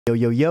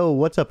Yo,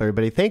 what's up,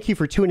 everybody? Thank you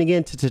for tuning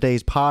in to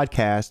today's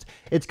podcast.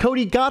 It's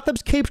Cody,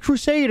 Gotham's Capes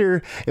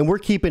Crusader, and we're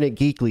keeping it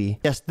geekly.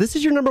 Yes, this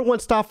is your #1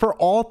 stop for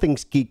all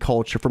things geek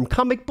culture, from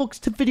comic books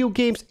to video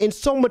games and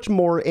so much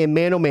more. And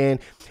man, oh man,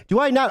 do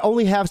I not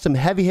only have some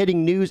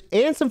heavy-hitting news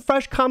and some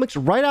fresh comics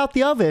right out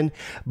the oven,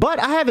 but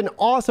I have an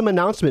awesome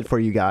announcement for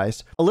you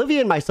guys.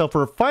 Olivia and myself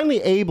are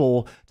finally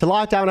able to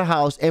lock down a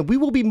house, and we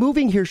will be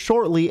moving here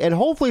shortly and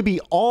hopefully be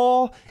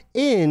all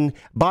in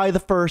by the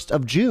 1st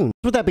of June.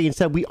 With that being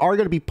said, we are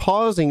going to be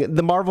pausing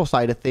the Marvel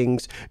side of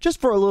things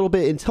just for a little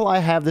bit until I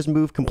have this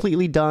move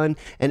completely done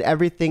and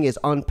everything is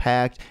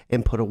unpacked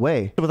and put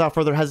away. So without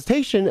further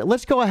hesitation,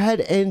 let's go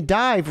ahead and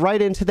dive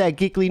right into that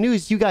geekly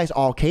news you guys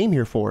all came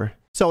here for.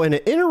 So in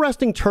an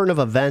interesting turn of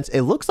events,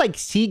 it looks like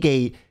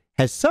Seagate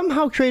has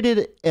somehow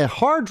created a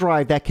hard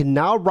drive that can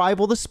now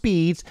rival the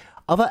speeds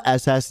of a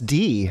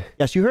SSD.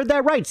 Yes, you heard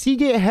that right.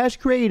 Seagate has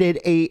created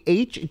a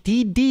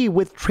HDD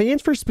with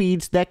transfer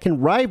speeds that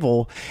can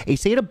rival a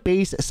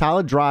SATA-based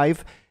solid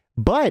drive,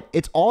 but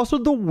it's also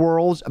the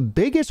world's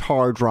biggest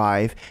hard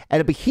drive at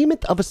a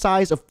behemoth of a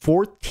size of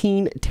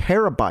 14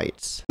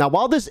 terabytes. Now,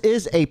 while this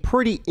is a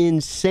pretty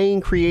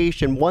insane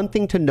creation, one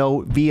thing to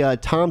note via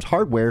Tom's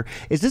Hardware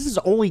is this is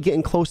only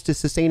getting close to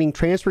sustaining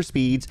transfer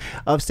speeds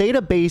of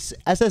SATA-based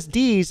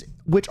SSDs,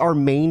 which are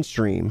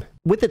mainstream.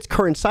 With its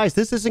current size,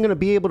 this isn't going to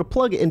be able to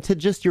plug it into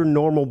just your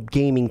normal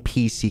gaming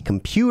PC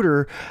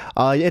computer.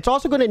 It's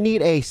also going to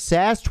need a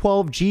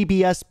SAS12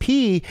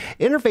 GBSP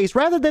interface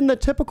rather than the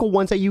typical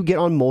ones that you get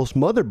on most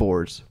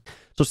motherboards.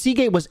 So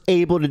Seagate was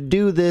able to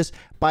do this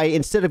by,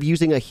 instead of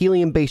using a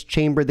helium-based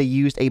chamber, they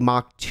used a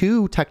Mach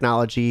 2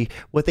 technology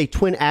with a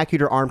twin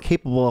actuator arm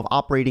capable of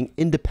operating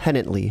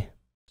independently.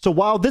 So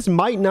while this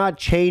might not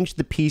change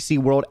the PC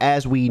world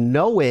as we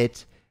know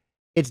it,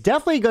 it's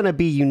definitely going to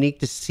be unique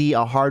to see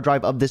a hard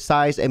drive of this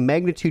size and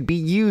magnitude be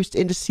used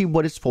and to see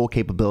what its full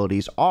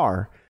capabilities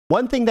are.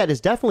 One thing that is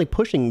definitely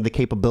pushing the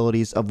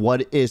capabilities of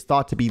what is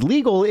thought to be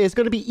legal is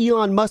going to be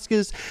Elon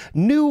Musk's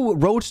new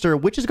Roadster,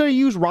 which is going to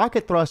use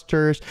rocket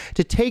thrusters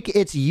to take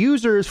its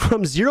users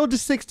from 0 to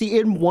 60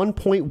 in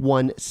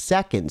 1.1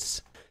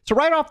 seconds. So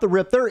right off the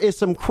rip, there is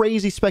some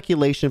crazy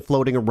speculation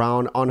floating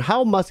around on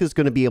how Musk is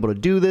going to be able to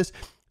do this.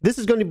 This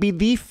is going to be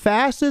the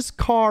fastest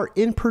car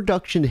in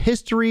production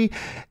history,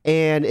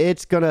 and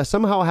it's going to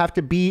somehow have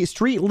to be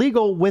street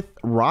legal with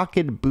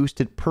rocket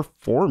boosted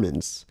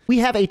performance. We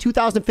have a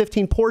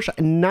 2015 Porsche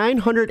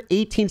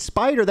 918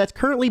 Spyder that's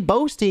currently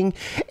boasting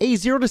a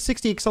 0 to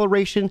 60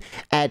 acceleration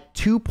at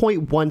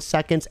 2.1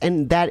 seconds,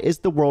 and that is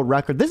the world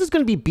record. This is going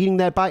to be beating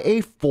that by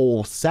a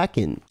full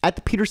second. At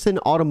the Peterson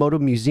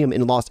Automotive Museum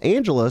in Los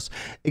Angeles,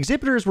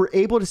 exhibitors were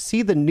able to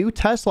see the new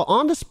Tesla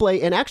on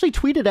display and actually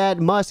tweeted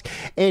at Musk,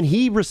 and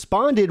he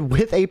responded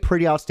with a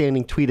pretty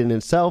outstanding tweet in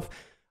itself,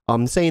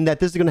 saying that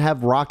this is going to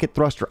have rocket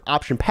thruster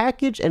option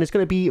package and it's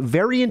going to be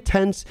very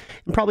intense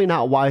and probably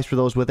not wise for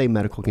those with a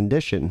medical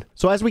condition.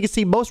 So as we can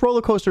see, most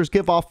roller coasters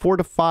give off 4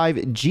 to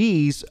 5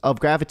 G's of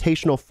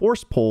gravitational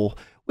force pull,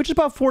 which is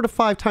about 4 to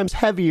 5 times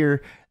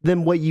heavier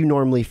than what you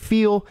normally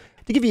feel.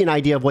 To give you an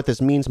idea of what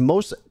this means,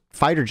 most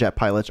fighter jet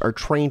pilots are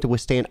trained to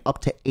withstand up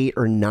to 8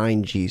 or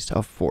 9 G's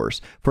of force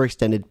for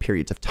extended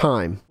periods of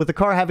time. With the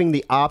car having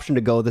the option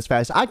to go this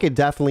fast, I could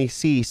definitely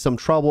see some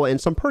trouble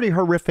and some pretty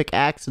horrific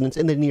accidents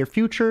in the near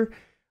future,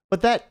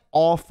 but that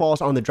all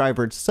falls on the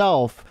driver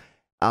itself.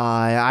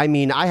 I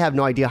mean, I have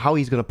no idea how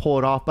he's going to pull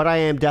it off, but I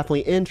am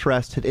definitely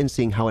interested in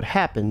seeing how it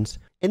happens.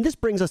 And this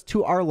brings us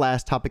to our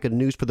last topic of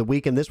news for the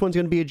week, and this one's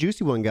going to be a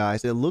juicy one,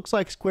 guys. It looks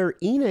like Square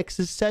Enix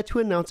is set to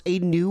announce a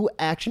new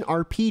action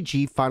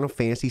RPG Final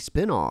Fantasy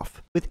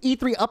spin-off. With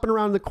E3 up and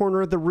around the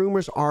corner, the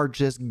rumors are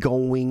just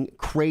going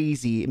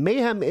crazy.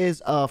 Mayhem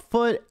is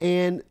afoot,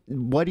 and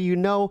what do you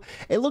know?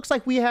 It looks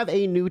like we have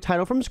a new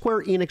title from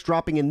Square Enix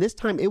dropping, and this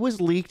time it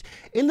was leaked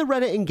in the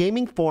Reddit and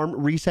gaming forum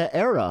Reset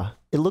Era.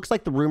 It looks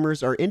like the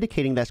rumors are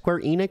indicating that Square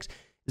Enix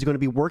is going to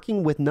be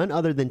working with none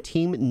other than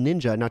Team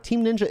Ninja. Now,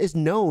 Team Ninja is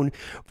known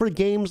for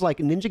games like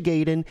Ninja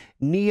Gaiden,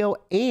 Neo,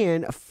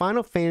 and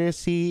Final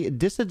Fantasy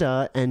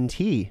Dissidia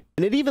NT.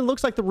 And it even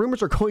looks like the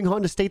rumors are going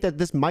on to state that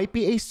this might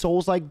be a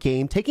Souls-like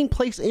game taking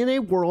place in a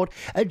world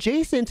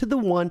adjacent to the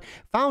one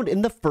found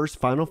in the first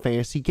Final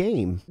Fantasy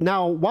game.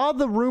 Now, while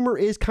the rumor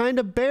is kind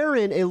of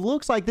barren, it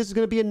looks like this is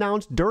going to be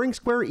announced during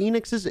Square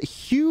Enix's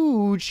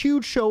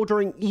huge show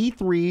during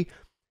E3,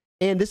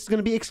 and this is going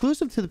to be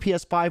exclusive to the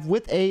PS5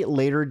 with a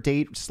later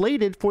date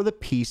slated for the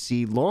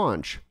PC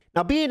launch.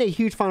 Now, being a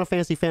huge Final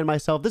Fantasy fan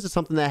myself, this is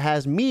something that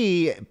has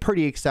me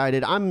pretty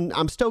excited.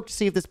 I'm stoked to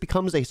see if this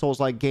becomes a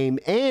Souls-like game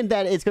and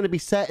that it's going to be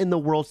set in the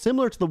world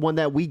similar to the one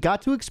that we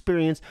got to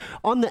experience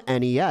on the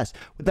NES.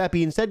 With that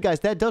being said, guys,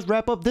 that does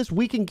wrap up this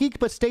Week in Geek,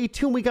 but stay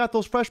tuned. We got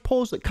those fresh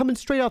polls coming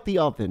straight out the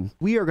oven.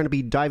 We are going to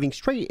be diving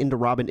straight into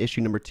Robin issue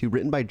number 2,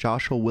 written by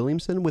Joshua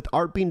Williamson, with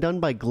art being done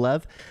by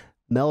Gleb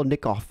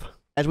Melnikoff.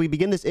 As we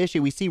begin this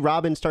issue, we see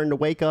Robin starting to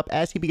wake up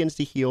as he begins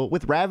to heal,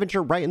 with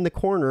Ravager right in the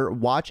corner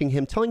watching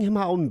him, telling him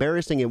how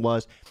embarrassing it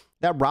was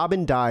that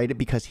Robin died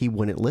because he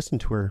wouldn't listen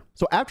to her.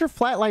 So after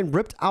Flatline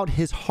ripped out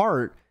his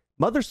heart,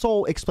 Mother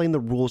Soul explained the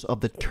rules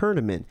of the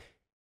tournament.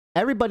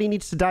 Everybody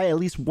needs to die at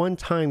least one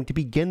time to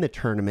begin the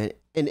tournament,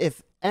 and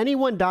if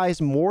anyone dies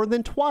more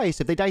than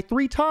twice, if they die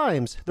 3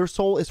 times, their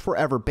soul is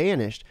forever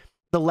banished.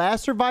 The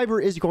last survivor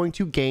is going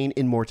to gain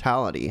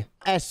immortality.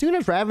 As soon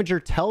as Ravager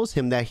tells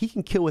him that he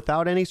can kill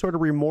without any sort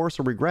of remorse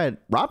or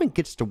regret, Robin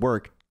gets to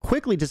work,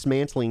 quickly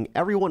dismantling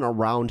everyone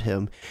around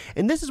him.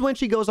 And this is when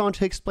she goes on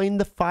to explain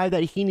the 5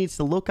 that he needs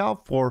to look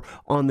out for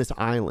on this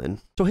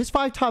island. So his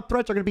 5 top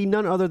threats are going to be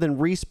none other than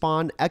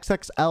Respawn,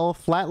 XXL,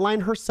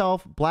 Flatline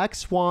herself, Black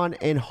Swan,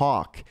 and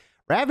Hawk.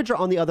 Ravager,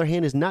 on the other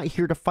hand, is not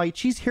here to fight.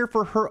 She's here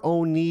for her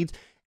own needs,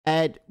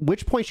 at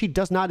which point she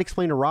does not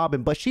explain to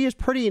Robin, but she is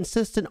pretty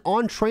insistent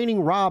on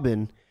training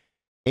Robin,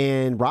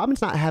 and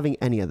Robin's not having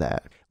any of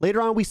that.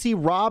 Later on, we see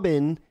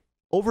Robin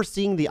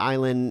overseeing the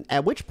island,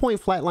 at which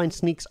point Flatline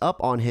sneaks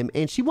up on him,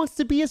 and she wants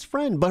to be his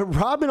friend, but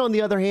Robin, on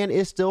the other hand,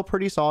 is still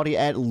pretty salty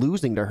at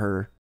losing to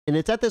her. And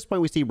it's at this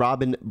point we see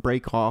Robin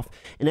break off,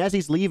 and as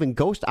he's leaving,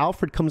 Ghost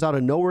Alfred comes out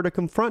of nowhere to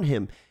confront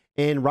him,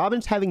 and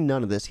Robin's having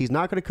none of this. He's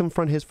not going to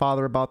confront his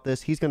father about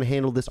this. He's going to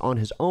handle this on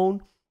his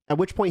own. At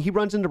which point he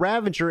runs into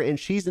Ravager, and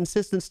she's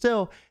insistent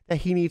still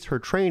that he needs her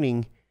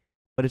training,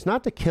 but it's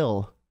not to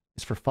kill,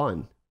 it's for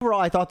fun.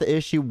 Overall, I thought the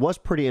issue was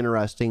pretty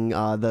interesting.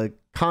 The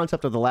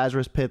concept of the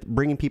Lazarus Pit,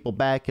 bringing people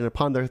back, and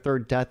upon their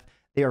 3rd death,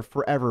 they are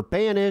forever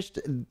banished,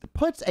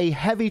 puts a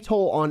heavy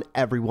toll on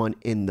everyone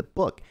in the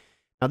book.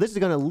 Now, this is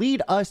going to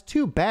lead us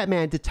to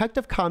Batman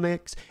Detective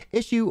Comics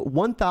issue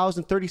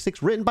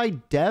 1036, written by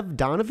Dev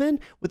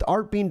Donovan, with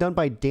art being done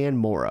by Dan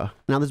Mora.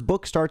 Now, this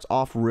book starts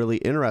off really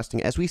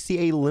interesting as we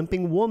see a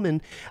limping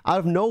woman out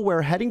of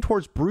nowhere heading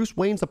towards Bruce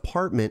Wayne's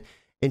apartment,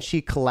 and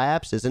she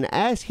collapses. And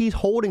as he's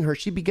holding her,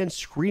 she begins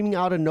screaming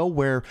out of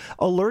nowhere,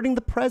 alerting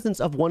the presence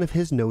of one of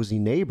his nosy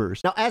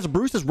neighbors. Now, as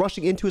Bruce is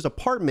rushing into his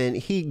apartment,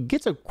 he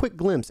gets a quick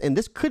glimpse, and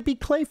this could be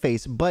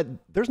Clayface, but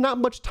there's not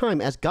much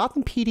time as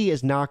Gotham PD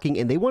is knocking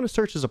and they want to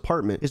search his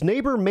apartment. His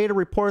neighbor made a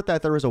report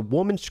that there was a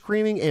woman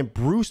screaming, and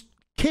Bruce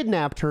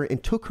kidnapped her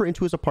and took her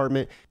into his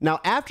apartment. Now,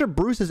 after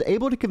Bruce is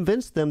able to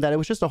convince them that it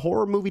was just a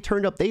horror movie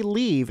turned up, they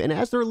leave, and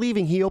as they're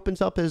leaving, he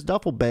opens up his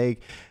duffel bag,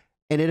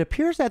 and it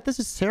appears that this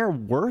is Sarah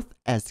Worth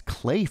as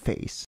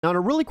Clayface. Now, in a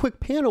really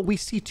quick panel, we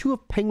see 2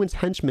 of Penguin's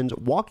henchmen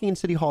walking in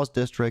City Hall's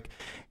district,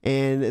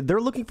 and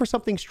they're looking for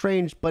something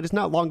strange, but it's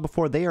not long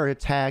before they are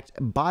attacked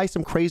by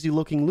some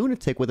crazy-looking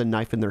lunatic with a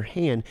knife in their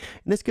hand.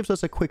 And this gives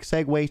us a quick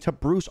segue to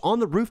Bruce on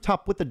the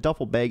rooftop with the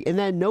duffel bag, and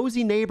that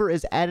nosy neighbor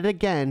is at it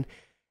again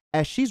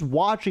as she's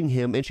watching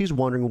him, and she's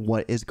wondering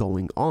what is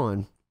going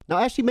on. Now,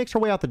 as she makes her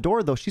way out the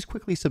door, though, she's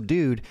quickly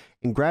subdued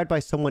and grabbed by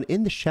someone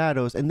in the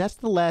shadows, and that's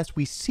the last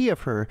we see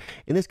of her.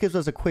 And this gives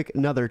us a quick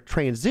another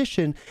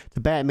transition to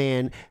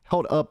Batman,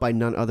 held up by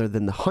none other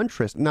than the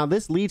Huntress. Now,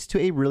 this leads to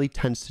a really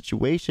tense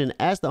situation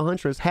as the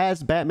Huntress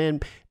has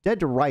Batman dead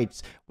to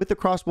rights with the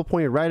crossbow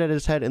pointed right at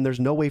his head, and there's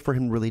no way for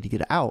him really to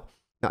get out.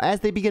 Now,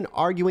 as they begin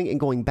arguing and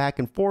going back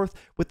and forth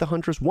with the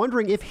Huntress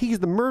wondering if he's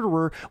the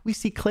murderer, we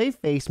see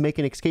Clayface make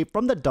an escape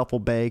from the duffel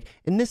bag,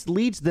 and this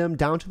leads them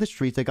down to the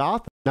streets of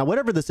Gotham. Now,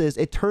 whatever this is,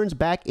 it turns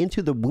back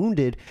into the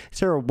wounded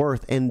Sarah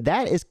Worth, and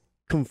that is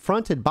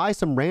confronted by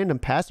some random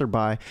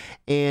passerby,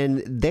 and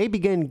they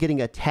begin getting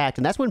attacked.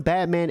 And that's when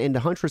Batman and the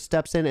Huntress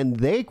steps in, and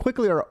they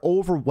quickly are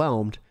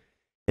overwhelmed.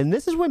 And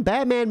this is when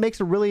Batman makes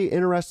a really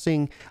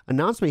interesting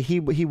announcement. He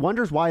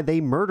wonders why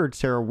they murdered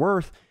Sarah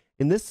Worth,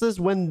 and this is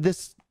when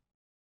this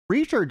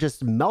creature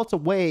just melts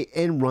away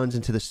and runs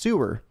into the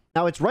sewer.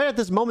 Now, it's right at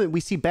this moment we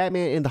see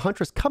Batman and the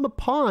Huntress come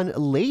upon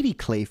Lady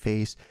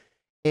Clayface,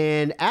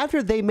 and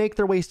after they make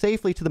their way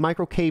safely to the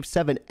Micro Cave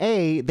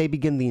 7A, they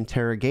begin the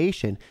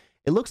interrogation.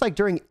 It looks like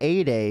during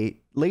A-Day,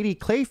 Lady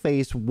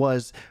Clayface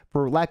was,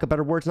 for lack of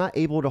better words, not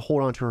able to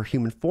hold on to her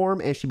human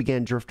form, and she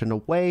began drifting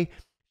away.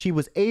 She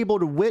was able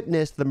to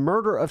witness the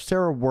murder of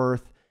Sarah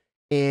Worth,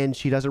 and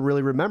she doesn't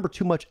really remember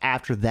too much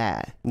after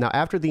that. Now,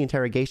 after the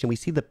interrogation, we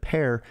see the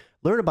pair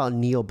learn about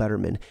Neil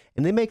Betterman,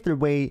 and they make their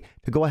way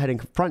to go ahead and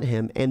confront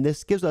him, and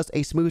this gives us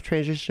a smooth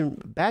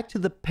transition back to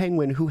the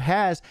Penguin who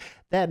has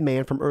that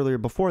man from earlier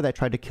before that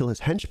tried to kill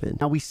his henchman.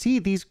 Now, we see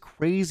these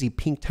crazy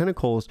pink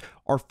tentacles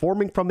are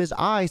forming from his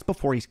eyes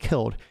before he's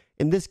killed,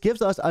 and this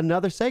gives us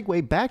another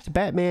segue back to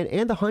Batman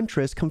and the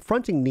Huntress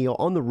confronting Neil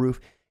on the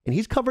roof, and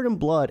he's covered in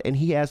blood, and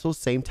he has those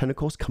same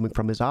tentacles coming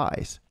from his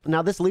eyes.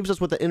 Now, this leaves us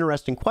with the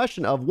interesting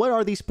question of what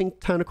are these pink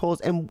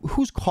tentacles and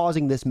who's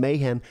causing this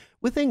mayhem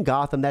within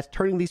Gotham that's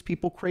turning these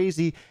people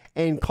crazy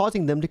and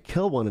causing them to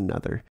kill one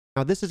another.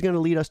 Now, this is going to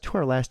lead us to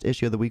our last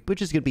issue of the week,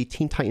 which is going to be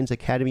Teen Titans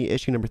Academy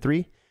issue number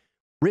 3,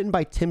 written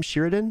by Tim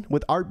Sheridan,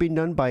 with art being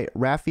done by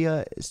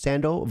Rafael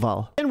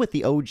Sandoval, and with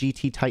the OG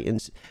Teen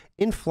Titans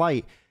in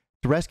flight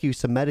to rescue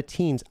some meta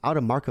teens out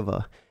of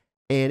Markova.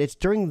 And it's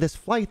during this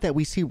flight that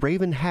we see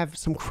Raven have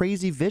some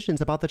crazy visions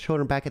about the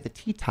children back at the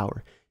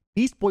T-Tower.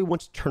 Beast Boy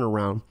wants to turn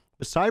around,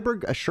 but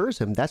Cyborg assures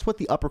him that's what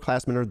the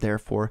upperclassmen are there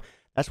for.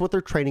 That's what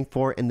they're training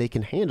for, and they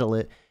can handle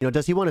it. You know,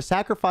 does he want to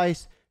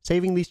sacrifice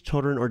saving these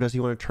children, or does he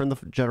want to turn the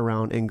jet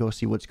around and go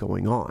see what's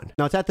going on?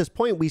 Now, it's at this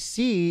point we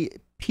see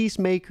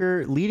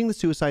Peacemaker leading the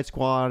Suicide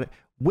Squad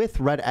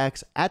with Red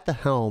X at the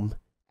helm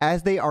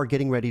as they are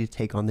getting ready to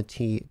take on the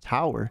T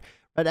Tower.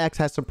 Red X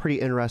has some pretty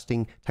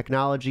interesting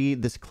technology,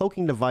 this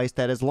cloaking device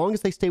that, as long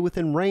as they stay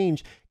within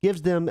range,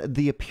 gives them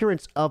the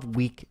appearance of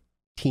weak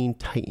Teen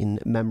Titan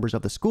members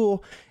of the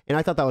school. And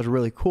I thought that was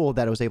really cool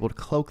that it was able to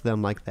cloak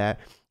them like that.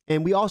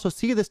 And we also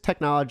see this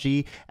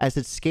technology as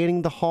it's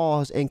scanning the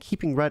halls and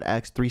keeping Red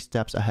X 3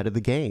 steps ahead of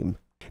the game.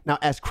 Now,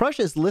 as Crush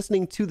is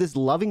listening to this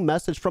loving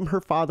message from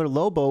her father,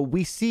 Lobo,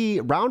 we see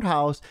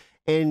Roundhouse,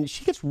 and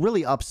she gets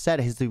really upset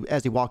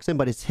as he walks in,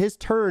 but it's his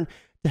turn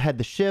to head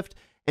the shift.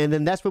 And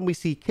then that's when we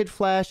see Kid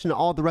Flash and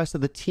all the rest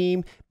of the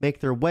team make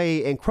their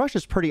way. And Crush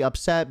is pretty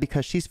upset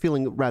because she's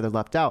feeling rather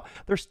left out.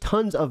 There's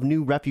tons of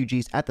new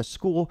refugees at the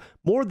school,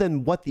 more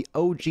than what the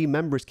OG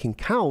members can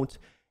count.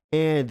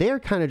 And they're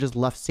kind of just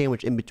left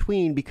sandwiched in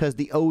between because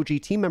the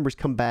OG team members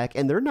come back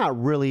and they're not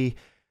really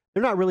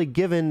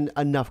given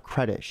enough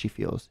credit, she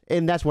feels.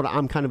 And that's what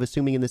I'm kind of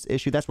assuming in this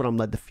issue. That's what I'm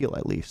led to feel,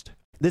 at least.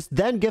 This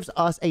then gives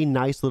us a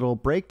nice little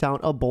breakdown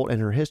of Bolt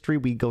and her history.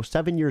 We go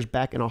 7 years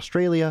back in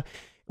Australia.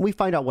 We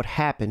find out what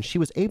happened. She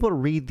was able to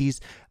read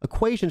these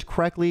equations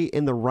correctly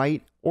in the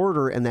right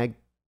order, and that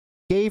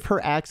gave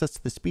her access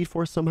to the Speed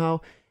Force somehow.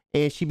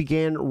 And she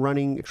began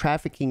running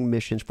trafficking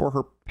missions for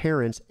her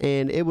parents,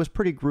 and it was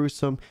pretty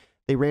gruesome.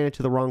 They ran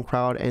into the wrong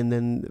crowd, and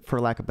then,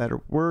 for lack of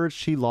better words,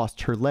 she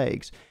lost her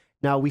legs.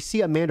 Now, we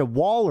see Amanda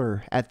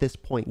Waller at this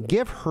point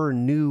give her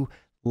new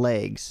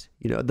legs,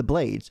 the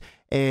blades,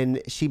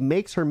 and she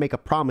makes her make a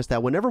promise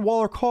that whenever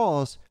Waller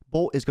calls,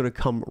 Bolt is going to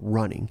come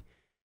running.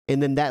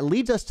 And then that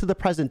leads us to the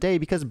present day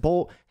because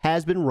Bolt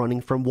has been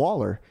running from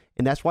Waller.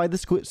 And that's why the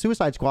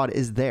Suicide Squad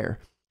is there.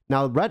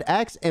 Now, Red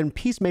X and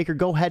Peacemaker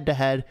go head to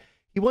head.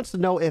 He wants to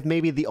know if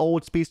maybe the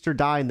old speedster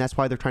died and that's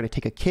why they're trying to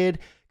take a kid.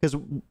 Because,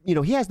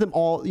 he has them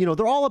all,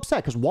 they're all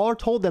upset because Waller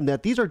told them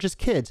that these are just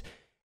kids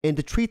and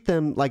to treat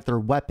them like they're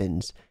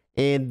weapons.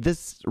 And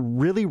this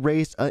really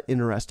raised an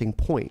interesting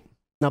point.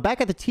 Now,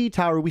 back at the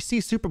T-Tower, we see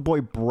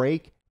Superboy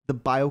break the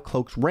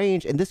BioCloak's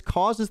range, and this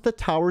causes the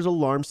tower's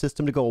alarm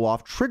system to go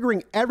off,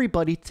 triggering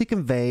everybody to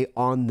convey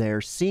on their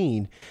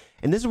scene.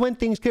 And this is when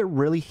things get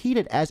really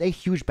heated as a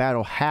huge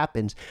battle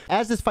happens.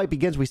 As this fight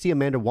begins, we see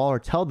Amanda Waller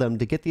tell them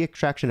to get the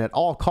extraction at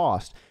all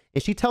costs,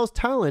 and she tells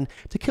Talon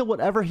to kill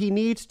whatever he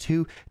needs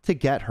to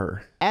get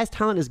her. As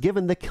Talon is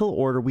given the kill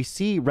order, we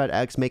see Red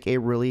X make a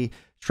really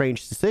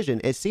strange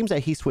decision. It seems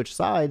that he switched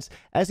sides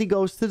as he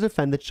goes to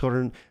defend the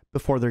children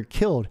before they're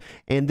killed.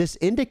 And this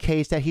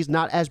indicates that he's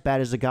not as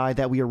bad as the guy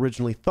that we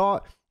originally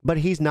thought, but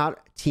he's not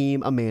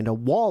Team Amanda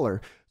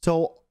Waller.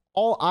 So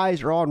all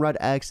eyes are on Red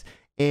X,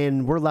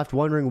 and we're left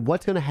wondering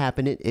what's going to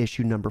happen in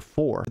issue number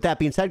 4. With that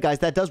being said, guys,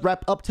 that does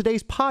wrap up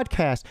today's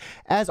podcast.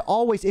 As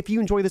always, if you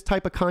enjoy this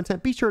type of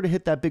content, be sure to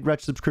hit that big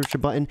red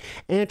subscription button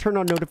and turn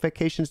on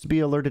notifications to be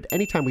alerted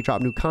anytime we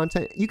drop new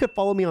content. You can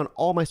follow me on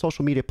all my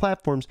social media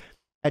platforms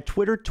at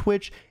Twitter,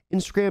 Twitch,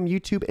 Instagram,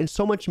 YouTube, and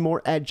so much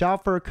more at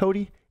Job for a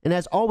Cody. And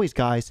as always,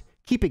 guys,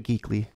 keep it geekly.